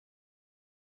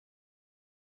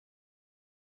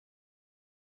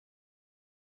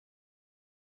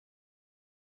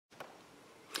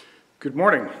Good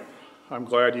morning. I'm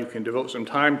glad you can devote some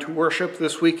time to worship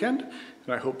this weekend,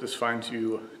 and I hope this finds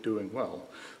you doing well.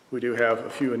 We do have a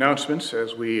few announcements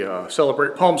as we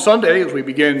celebrate Palm Sunday, as we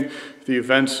begin the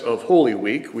events of Holy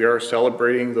Week. We are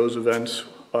celebrating those events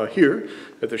here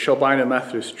at the Shelbina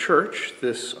Methodist Church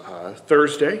this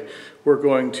Thursday. We're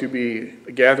going to be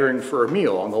gathering for a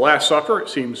meal. On the Last Supper, it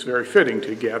seems very fitting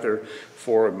to gather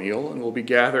for a meal, and we'll be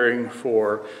gathering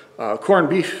for corned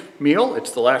beef meal.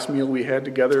 It's the last meal we had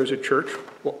together as a church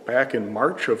back in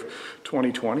March of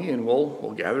 2020, and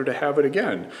we'll gather to have it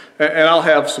again. And I'll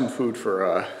have some food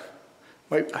for,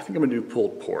 I think I'm going to do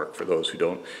pulled pork for those who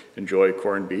don't enjoy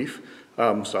corned beef.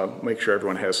 So I'll make sure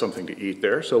everyone has something to eat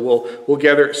there. So we'll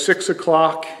gather at 6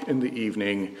 o'clock in the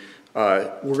evening.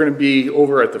 We're going to be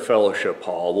over at the fellowship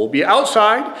hall. We'll be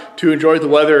outside to enjoy the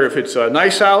weather if it's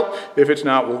nice out. If it's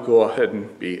not, we'll go ahead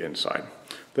and be inside.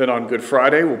 Then on Good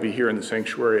Friday, we'll be here in the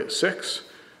sanctuary at 6.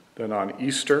 Then on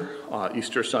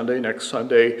Easter Sunday, next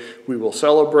Sunday, we will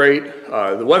celebrate.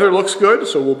 The weather looks good,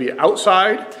 so we'll be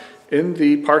outside in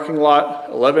the parking lot,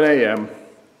 11 a.m.,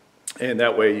 and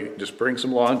that way you just bring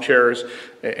some lawn chairs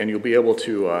and you'll be able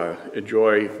to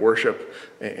enjoy worship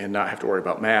and not have to worry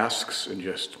about masks and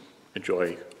just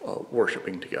enjoy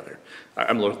worshiping together.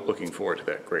 I'm looking forward to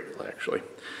that greatly, actually.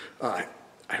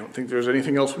 I don't think there's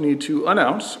anything else we need to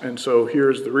announce, and so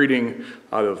here's the reading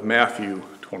out of Matthew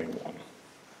 21.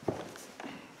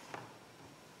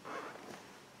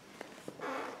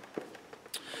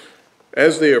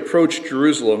 As they approached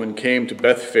Jerusalem and came to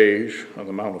Bethphage on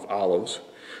the Mount of Olives,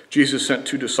 Jesus sent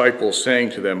 2 disciples,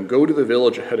 saying to them, "Go to the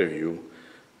village ahead of you,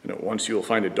 and at once you will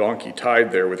find a donkey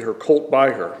tied there with her colt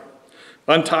by her.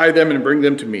 Untie them and bring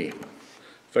them to me.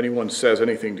 If anyone says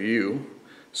anything to you,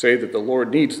 say that the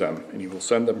Lord needs them, and he will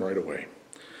send them right away."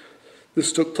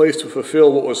 This took place to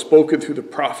fulfill what was spoken through the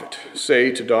prophet.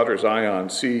 "Say to daughter Zion,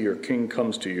 see, your king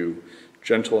comes to you,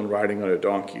 gentle and riding on a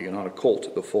donkey, and on a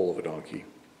colt, the foal of a donkey."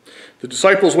 The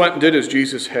disciples went and did as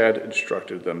Jesus had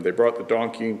instructed them. They brought the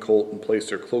donkey and colt and placed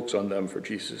their cloaks on them for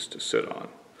Jesus to sit on.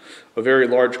 A very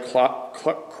large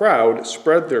crowd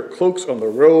spread their cloaks on the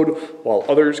road, while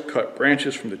others cut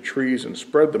branches from the trees and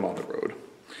spread them on the road.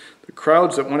 The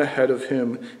crowds that went ahead of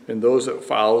him and those that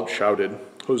followed shouted,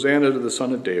 "Hosanna to the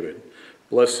Son of David!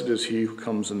 Blessed is he who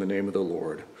comes in the name of the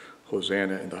Lord!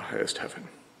 Hosanna in the highest heaven!"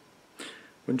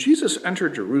 When Jesus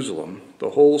entered Jerusalem,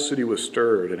 the whole city was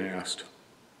stirred and asked,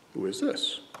 "Who is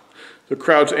this?" The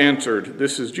crowds answered,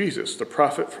 "This is Jesus, the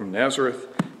prophet from Nazareth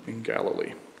in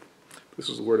Galilee." This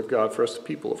is the word of God for us, the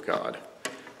people of God.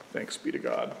 Thanks be to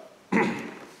God. I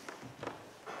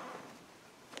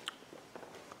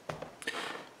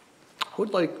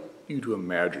would like you to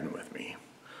imagine with me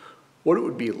what it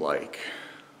would be like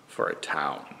for a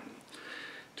town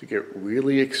to get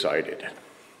really excited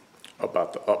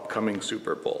about the upcoming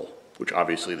Super Bowl, which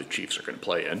obviously the Chiefs are going to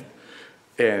play in,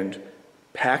 and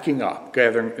packing up,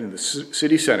 gathering in the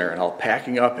city center, and all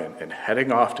packing up and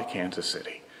heading off to Kansas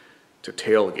City to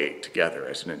tailgate together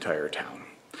as an entire town.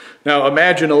 Now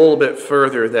imagine a little bit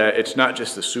further that it's not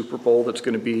just the Super Bowl that's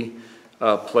going to be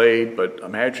played, but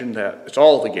imagine that it's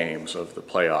all the games of the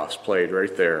playoffs played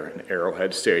right there in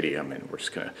Arrowhead Stadium, and we're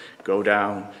just going to go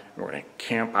down, and we're going to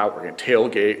camp out, we're going to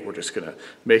tailgate, we're just going to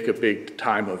make a big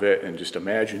time of it, and just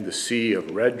imagine the sea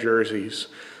of red jerseys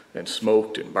and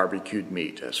smoked and barbecued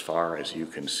meat as far as you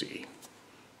can see.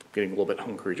 I'm getting a little bit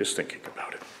hungry just thinking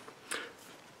about it.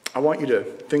 I want you to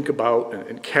think about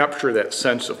and capture that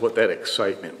sense of what that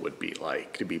excitement would be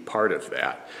like to be part of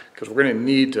that, because we're going to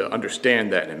need to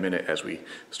understand that in a minute as we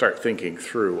start thinking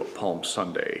through what Palm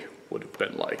Sunday would have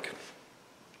been like.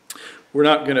 We're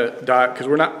not going to dive,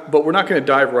 we're not going to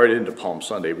dive right into Palm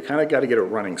Sunday. We kind of got to get a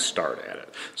running start at it.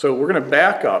 So we're going to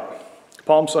back up.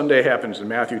 Palm Sunday happens in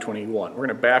Matthew 21. We're going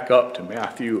to back up to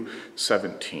Matthew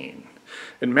 17.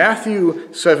 In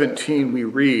Matthew 17, we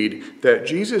read that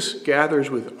Jesus gathers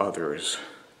with others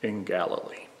in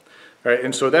Galilee. Right?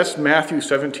 And so that's Matthew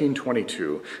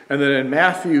 17:22. And then in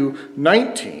Matthew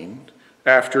 19,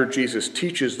 after Jesus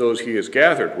teaches those he has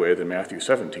gathered with in Matthew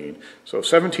 17. So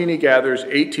 17 he gathers,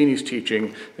 18 he's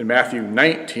teaching. In Matthew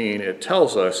 19, it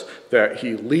tells us that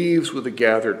he leaves with a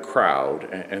gathered crowd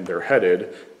and they're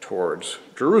headed towards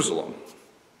Jerusalem.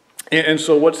 And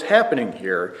so what's happening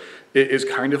here is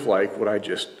kind of like what I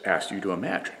just asked you to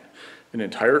imagine. An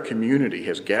entire community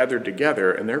has gathered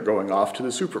together and they're going off to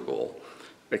the Super Bowl.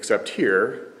 Except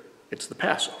here, it's the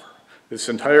Passover. This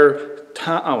entire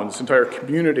town, this entire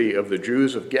community of the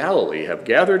Jews of Galilee have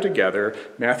gathered together,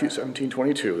 Matthew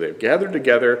 17:22. They've gathered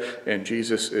together, and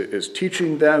Jesus is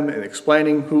teaching them and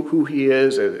explaining who he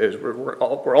is. As we're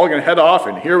all going to head off,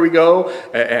 and here we go.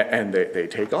 And they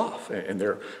take off, and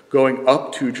they're going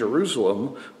up to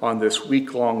Jerusalem on this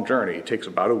week-long journey. It takes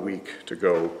about a week to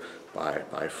go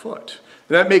by foot.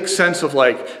 And that makes sense of,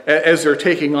 like, as they're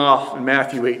taking off in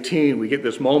Matthew 18, we get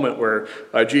this moment where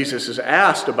Jesus is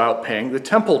asked about paying the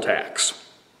temple tax.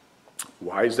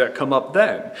 Why does that come up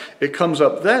then? It comes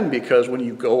up then because when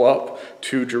you go up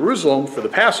to Jerusalem for the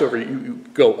Passover, you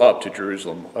go up to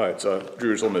Jerusalem.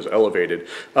 Jerusalem is elevated.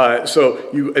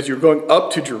 So as you're going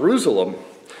up to Jerusalem,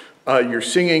 you're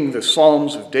singing the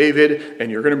Psalms of David,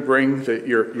 and you're going to bring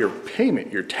your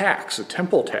payment, your tax, the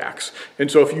temple tax.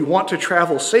 And so if you want to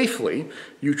travel safely,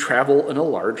 you travel in a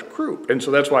large group. And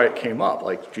so that's why it came up,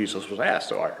 like Jesus was asked,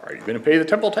 so are you going to pay the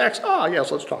temple tax?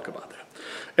 Yes, let's talk about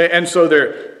that. And so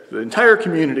the entire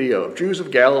community of Jews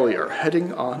of Galilee are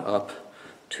heading on up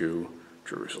to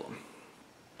Jerusalem.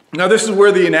 Now, this is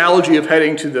where the analogy of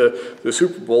heading to the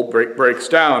Super Bowl breaks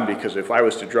down, because if I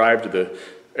was to drive to the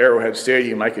Arrowhead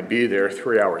Stadium, I could be there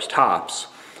 3 hours tops.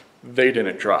 They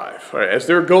didn't drive. As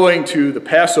they're going to the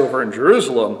Passover in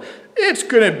Jerusalem, it's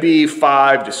going to be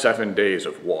 5 to 7 days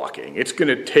of walking. It's going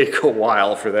to take a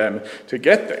while for them to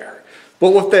get there.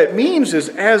 But what that means is,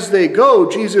 as they go,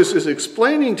 Jesus is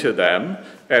explaining to them,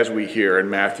 as we hear in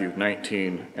Matthew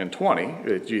 19 and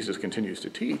 20, Jesus continues to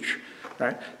teach,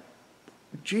 right?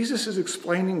 Jesus is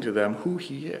explaining to them who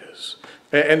he is.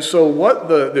 And so what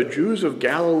the Jews of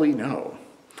Galilee know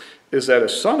is that a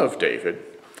son of David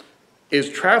is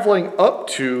traveling up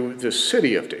to the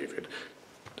city of David.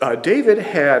 David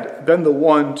had been the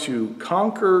one to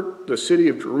conquer the city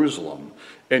of Jerusalem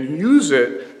and use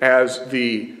it as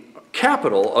the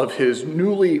capital of his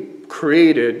newly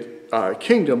created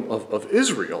kingdom of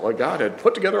Israel. God had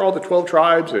put together all the 12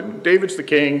 tribes, and David's the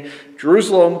king.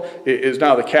 Jerusalem is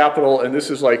now the capital, and this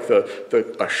is like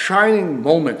a shining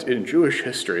moment in Jewish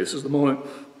history. This is the moment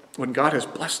when God has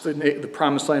blessed the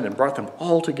promised land and brought them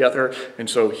all together. And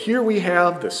so here we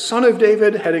have the son of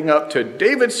David heading up to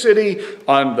David's city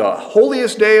on the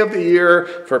holiest day of the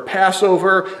year for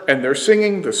Passover, and they're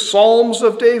singing the Psalms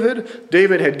of David.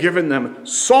 David had given them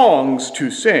songs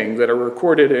to sing that are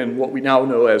recorded in what we now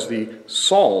know as the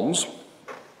Psalms.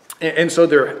 And so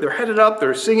they're headed up,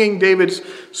 they're singing David's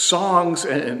songs,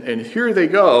 and here they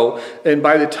go. And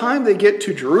by the time they get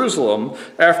to Jerusalem,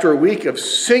 after a week of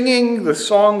singing the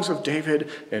songs of David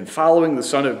and following the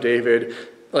Son of David,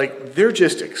 like, they're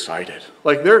just excited.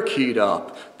 Like, they're keyed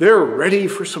up. They're ready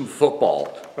for some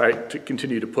football, right? To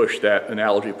continue to push that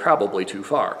analogy probably too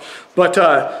far. But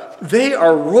they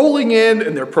are rolling in,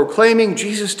 and they're proclaiming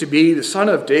Jesus to be the Son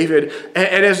of David.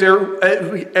 And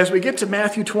as we get to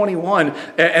Matthew 21,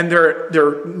 and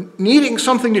they're needing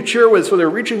something to cheer with, so they're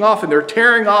reaching off and they're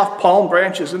tearing off palm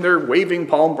branches, and they're waving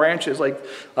palm branches like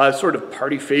sort of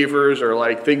party favors or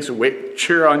like things to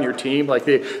cheer on your team. Like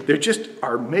they just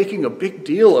are making a big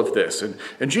deal of this.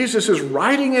 And Jesus is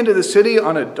riding into the city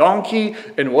on a donkey,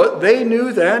 and what they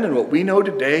knew then and what we know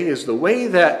today is the way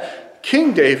that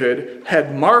King David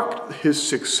had marked his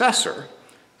successor,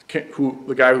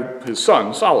 his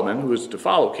son, Solomon, who was to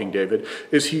follow King David,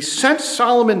 is he sent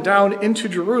Solomon down into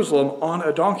Jerusalem on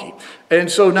a donkey.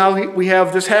 And so now we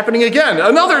have this happening again.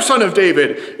 Another son of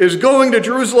David is going to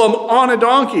Jerusalem on a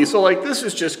donkey. So like, this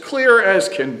is just clear as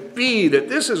can be that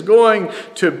this is going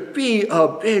to be a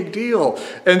big deal.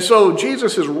 And so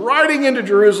Jesus is riding into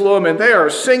Jerusalem, and they are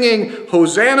singing,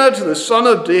 "Hosanna to the Son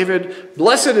of David.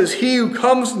 Blessed is he who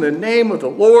comes in the name of the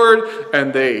Lord."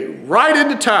 And they ride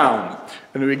into town.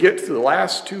 And we get to the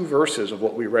last two verses of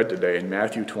what we read today in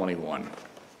Matthew 21.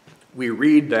 We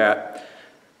read that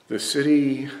the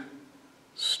city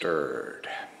stirred.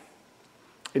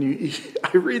 And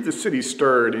I read the city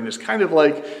stirred, and it's kind of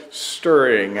like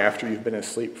stirring after you've been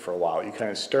asleep for a while. You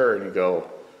kind of stir and you go,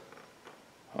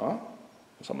 huh?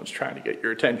 Someone's trying to get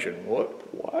your attention.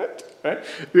 What? Right?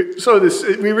 So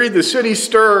we read the city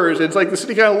stirs. It's like the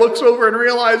city kind of looks over and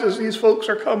realizes these folks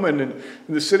are coming. And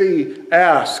the city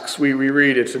asks, we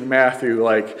read, it's in Matthew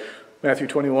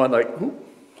 21, like,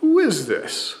 who is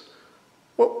this?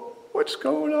 What's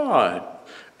going on?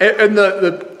 And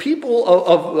the people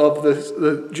of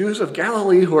the Jews of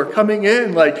Galilee who are coming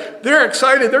in, like, they're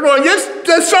excited. They're going, yes,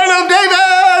 the Son of David,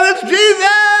 it's Jesus!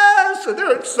 And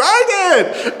they're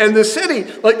excited. And the city,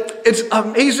 like, it's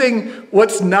amazing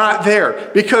what's not there.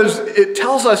 Because it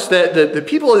tells us that the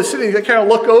people of the city, they kind of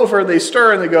look over, they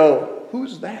stir, and they go,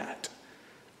 who's that?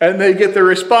 And they get the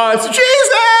response,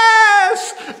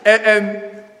 Jesus!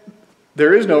 And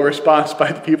there is no response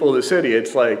by the people of the city.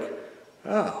 It's like,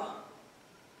 oh,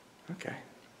 okay.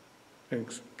 And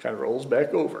it kind of rolls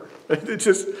back over. It's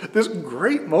just this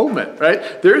great moment,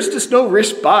 right? There's just no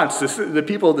response the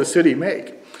people of the city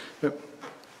make.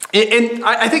 And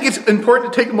I think it's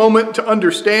important to take a moment to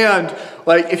understand,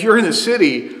 like, if you're in the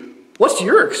city, what's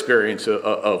your experience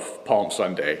of Palm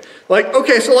Sunday? Like,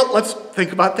 okay, so let's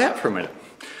think about that for a minute.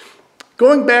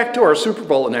 Going back to our Super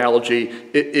Bowl analogy,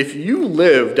 if you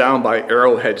live down by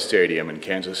Arrowhead Stadium in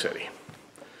Kansas City,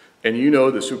 and you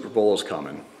know the Super Bowl is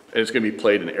coming, and it's going to be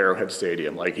played in Arrowhead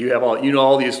Stadium, like you have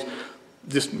all these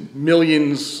just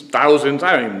millions, thousands,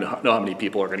 I don't even know how many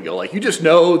people are going to go. Like, you just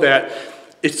know that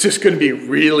it's just going to be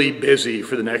really busy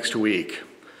for the next week.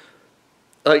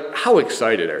 Like, how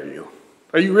excited are you?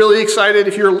 Are you really excited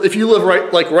if you live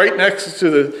right next to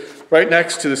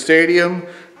the stadium?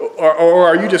 Or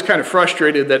are you just kind of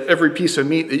frustrated that every piece of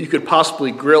meat that you could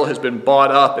possibly grill has been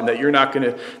bought up and that you're not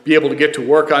going to be able to get to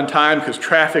work on time because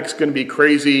traffic's going to be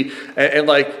crazy? And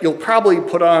like, you'll probably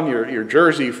put on your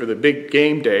jersey for the big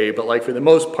game day, but like for the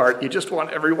most part, you just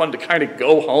want everyone to kind of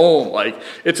go home. Like,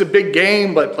 it's a big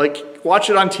game, but like,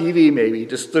 watch it on TV maybe.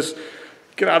 Just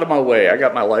get out of my way. I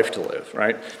got my life to live,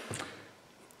 right?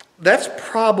 That's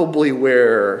probably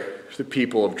where the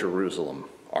people of Jerusalem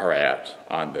are at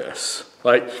on this.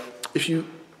 Like, if you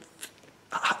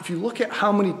look at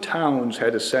how many towns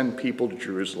had to send people to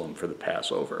Jerusalem for the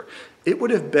Passover, it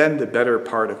would have been the better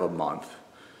part of a month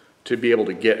to be able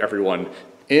to get everyone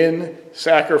in,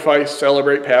 sacrifice,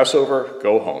 celebrate Passover,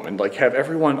 go home, and like have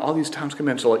everyone, all these towns come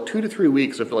in. So like 2 to 3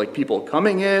 weeks of like people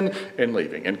coming in and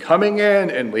leaving, and coming in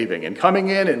and leaving, and coming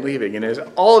in and leaving. And as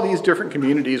all of these different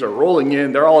communities are rolling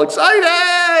in, they're all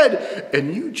excited,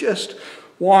 and you just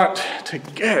want to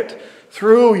get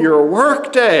through your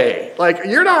work day. Like,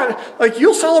 you're not, like,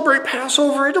 you'll celebrate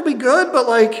Passover, it'll be good, but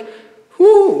like,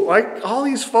 whoo, like all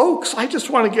these folks, I just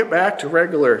want to get back to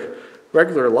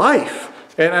regular life.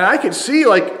 And I could see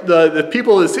like the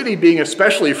people of the city being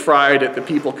especially fried at the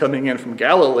people coming in from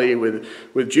Galilee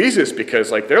with Jesus,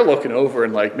 because like they're looking over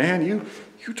and like, man,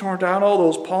 you tore down all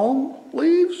those palm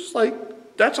leaves?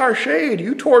 Like, that's our shade.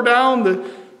 You tore down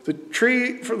the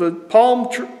tree for the palm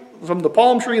from the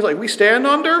palm trees like we stand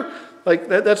under? Like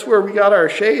that's where we got our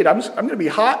shade. I'm going to be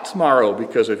hot tomorrow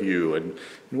because of you. And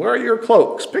where are your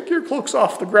cloaks? Pick your cloaks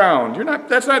off the ground.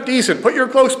 That's not decent. Put your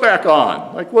cloaks back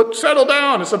on. Like, what? Settle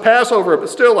down. It's a Passover, but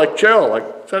still, like, chill.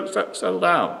 Like, settle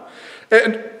down.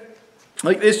 And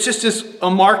like, it's just this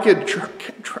a marked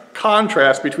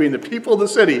contrast between the people of the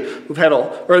city who've had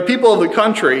or the people of the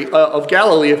country of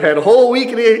Galilee have had a whole week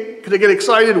to get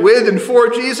excited with and for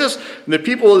Jesus, and the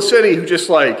people of the city who just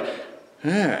like,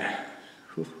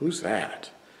 who's that?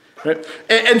 Right?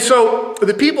 And so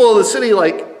the people of the city,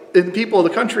 like, and the people of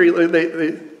the country,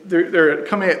 they're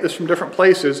coming at this from different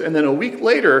places. And then a week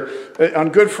later, on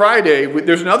Good Friday,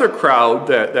 there's another crowd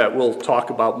that we'll talk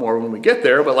about more when we get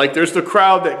there. But like, there's the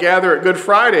crowd that gather at Good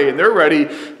Friday, and they're ready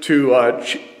to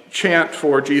chant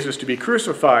for Jesus to be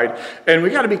crucified. And we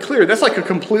got to be clear, that's like a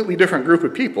completely different group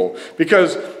of people.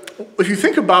 Because if you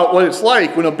think about what it's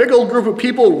like when a big old group of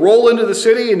people roll into the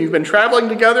city and you've been traveling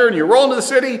together and you roll into the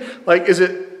city, like,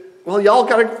 well, y'all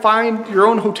got to find your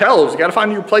own hotels. You got to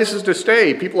find your places to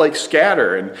stay. People like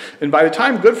scatter. And by the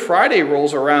time Good Friday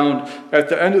rolls around at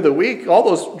the end of the week, all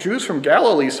those Jews from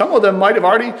Galilee, some of them might have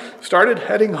already started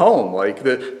heading home. Like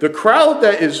the crowd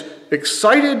that is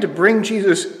excited to bring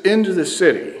Jesus into the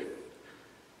city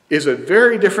is a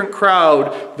very different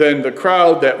crowd than the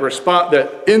crowd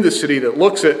that in the city that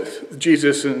looks at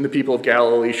Jesus and the people of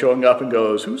Galilee showing up and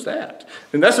goes, who's that?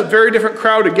 And that's a very different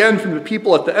crowd again from the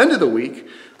people at the end of the week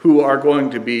who are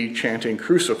going to be chanting,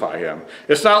 crucify him.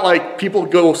 It's not like people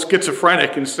go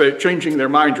schizophrenic and start changing their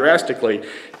mind drastically.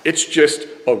 It's just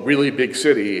a really big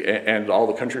city, and all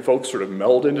the country folks sort of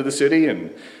meld into the city,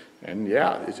 and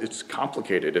yeah, it's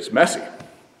complicated, it's messy.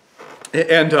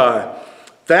 And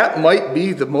that might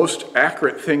be the most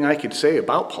accurate thing I could say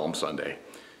about Palm Sunday.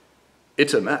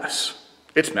 It's a mess.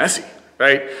 It's messy,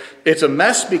 right? It's a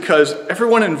mess because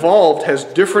everyone involved has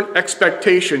different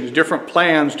expectations, different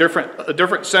plans, a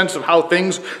different sense of how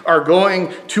things are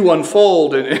going to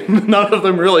unfold, and none of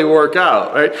them really work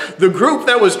out, right? The group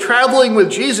that was traveling with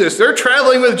Jesus, they're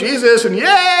traveling with Jesus, and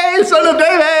yay, Son of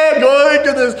David, going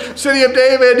to the city of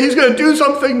David, he's going to do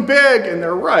something big, and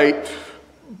they're right.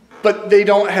 But they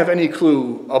don't have any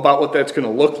clue about what that's going to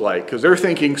look like, because they're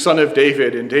thinking Son of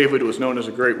David, and David was known as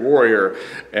a great warrior,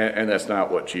 and that's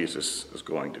not what Jesus is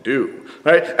going to do,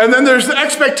 right? And then there's the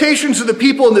expectations of the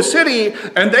people in the city,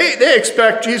 and they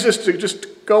expect Jesus to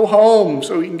just go home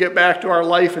so we can get back to our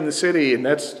life in the city. And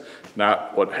that's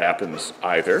not what happens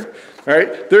either. All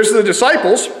right? There's the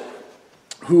disciples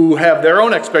who have their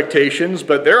own expectations,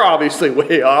 but they're obviously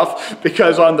way off,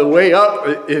 because on the way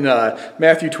up in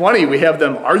Matthew 20, we have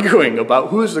them arguing about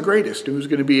who's the greatest, who's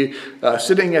going to be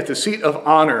sitting at the seat of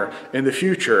honor in the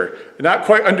future, not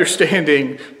quite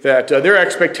understanding that their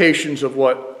expectations of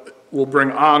what will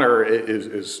bring honor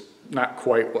is not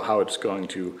quite how it's going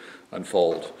to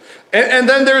unfold. And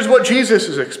then there's what Jesus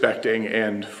is expecting,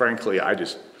 and frankly,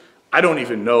 I don't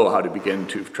even know how to begin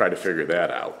to try to figure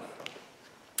that out.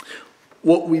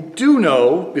 What we do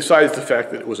know, besides the fact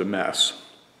that it was a mess,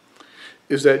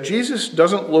 is that Jesus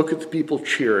doesn't look at the people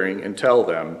cheering and tell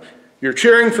them, you're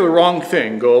cheering for the wrong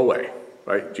thing, go away.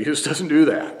 Right? Jesus doesn't do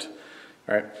that.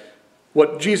 Right?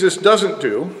 What Jesus doesn't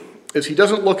do is he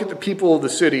doesn't look at the people of the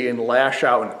city and lash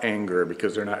out in anger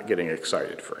because they're not getting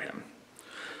excited for him.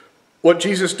 What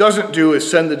Jesus doesn't do is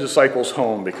send the disciples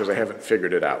home because they haven't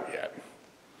figured it out yet.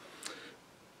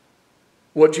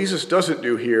 What Jesus doesn't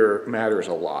do here matters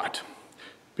a lot,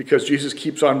 because Jesus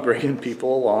keeps on bringing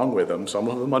people along with him. Some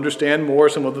of them understand more,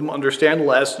 some of them understand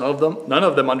less, none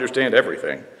of them understand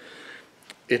everything.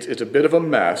 It's a bit of a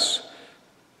mess,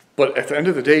 but at the end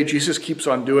of the day, Jesus keeps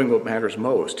on doing what matters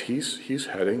most. He's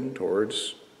heading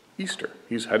towards Easter.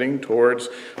 He's heading towards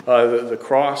the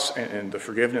cross and the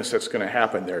forgiveness that's going to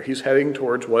happen there. He's heading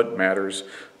towards what matters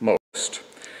most.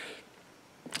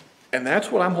 And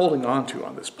that's what I'm holding on to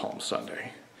on this Palm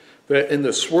Sunday. That in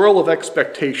the swirl of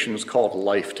expectations called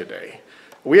life today,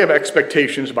 we have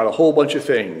expectations about a whole bunch of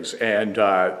things. And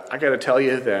I got to tell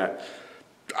you that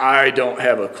I don't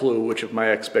have a clue which of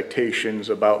my expectations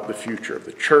about the future of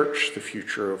the church, the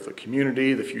future of the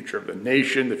community, the future of the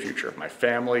nation, the future of my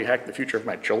family, heck, the future of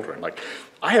my children. Like,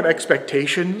 I have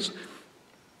expectations.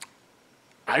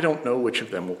 I don't know which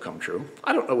of them will come true.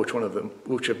 I don't know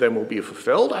which of them will be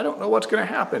fulfilled. I don't know what's going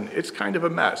to happen. It's kind of a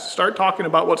mess. Start talking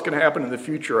about what's going to happen in the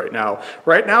future right now.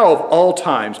 Right now, of all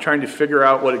times, trying to figure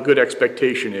out what a good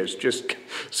expectation is just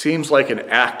seems like an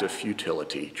act of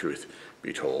futility, truth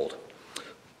be told.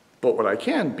 But what I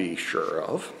can be sure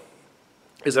of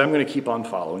is that I'm going to keep on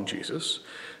following Jesus,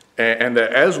 and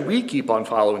that as we keep on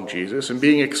following Jesus and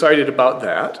being excited about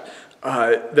that,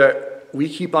 that we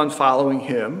keep on following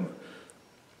him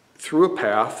through a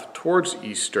path towards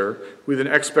Easter with an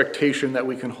expectation that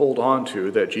we can hold on to,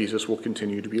 that Jesus will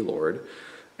continue to be Lord,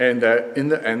 and that in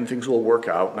the end things will work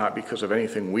out, not because of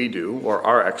anything we do or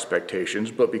our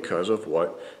expectations, but because of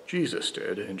what Jesus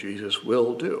did and Jesus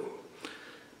will do.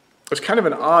 It's kind of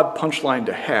an odd punchline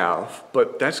to have,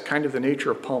 but that's kind of the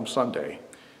nature of Palm Sunday.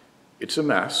 It's a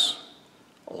mess,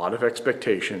 a lot of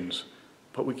expectations,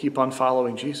 but we keep on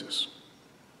following Jesus.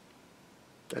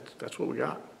 That's what we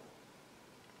got.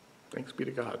 Thanks be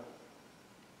to God.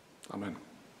 Amen.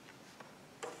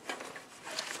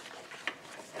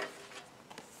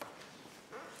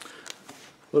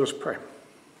 Let us pray.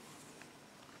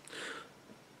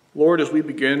 Lord, as we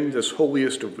begin this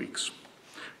holiest of weeks,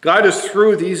 guide us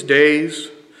through these days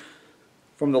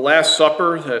from the Last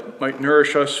Supper that might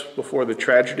nourish us before the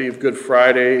tragedy of Good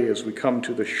Friday as we come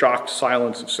to the shocked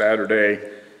silence of Saturday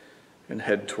and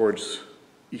head towards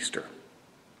Easter.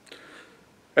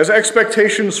 As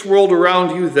expectations swirled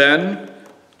around you then,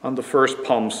 on the first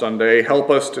Palm Sunday, help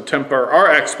us to temper our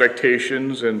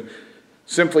expectations and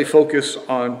simply focus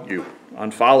on you, on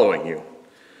following you,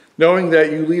 knowing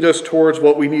that you lead us towards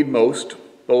what we need most,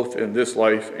 both in this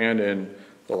life and in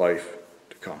the life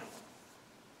to come.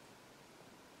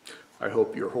 I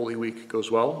hope your Holy Week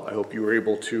goes well. I hope you were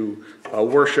able to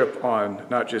worship on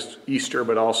not just Easter,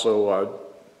 but also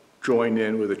join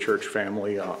in with the church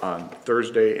family on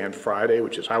Thursday and Friday,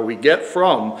 which is how we get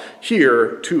from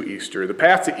here to Easter. The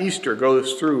path to Easter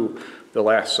goes through the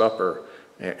Last Supper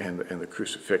and the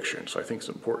crucifixion. So I think it's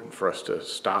important for us to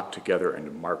stop together and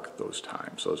to mark those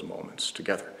times, those moments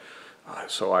together.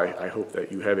 So I hope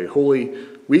that you have a holy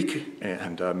week,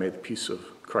 and may the peace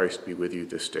of Christ be with you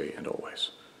this day and always.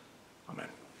 Amen.